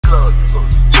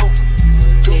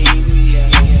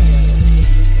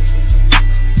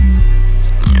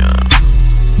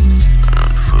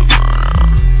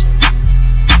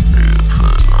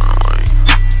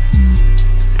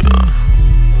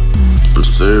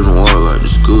Serving water like the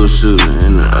school shooter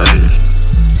in the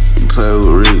 80s. You play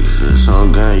with Ricks, that's on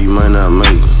game you might not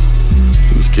make it.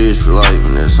 You stretch for life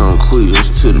and that's on quick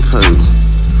just to the paper.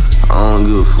 I don't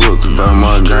give a fuck about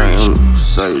my game, I'm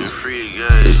safe.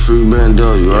 It's free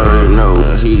bando, you already know,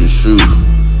 he the truth.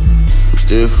 You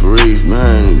stay for Ricks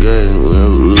behind the game, we'll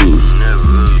never lose.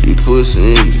 You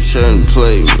pussy niggas trying to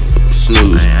play me,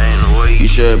 snooze. You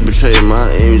should betray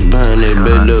my image behind that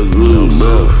bed up glue,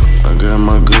 bro. I got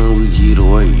my gun, we get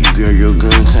away. You got your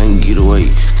gun, can't get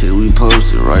away. Till we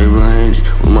posted right behind you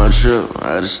with my truck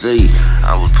out of state.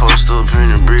 I was posted up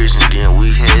in the bridge and then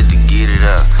we had to get it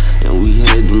out. And we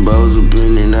had them balls up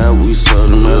in and out, we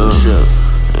sold them out the shop.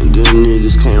 And them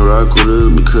niggas can't rock with us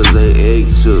because they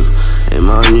act tough. And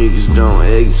my niggas don't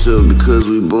act tough because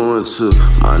we born tough.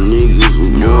 My niggas was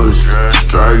born to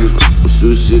strikers,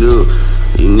 shoot shit up.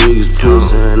 These niggas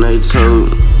pussy and they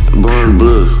told born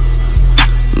bluff.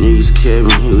 Niggas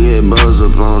capping, we had balls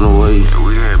up on the way. Yeah,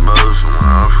 we had balls from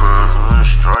our front.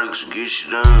 Strikes, get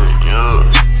you done,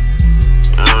 yo.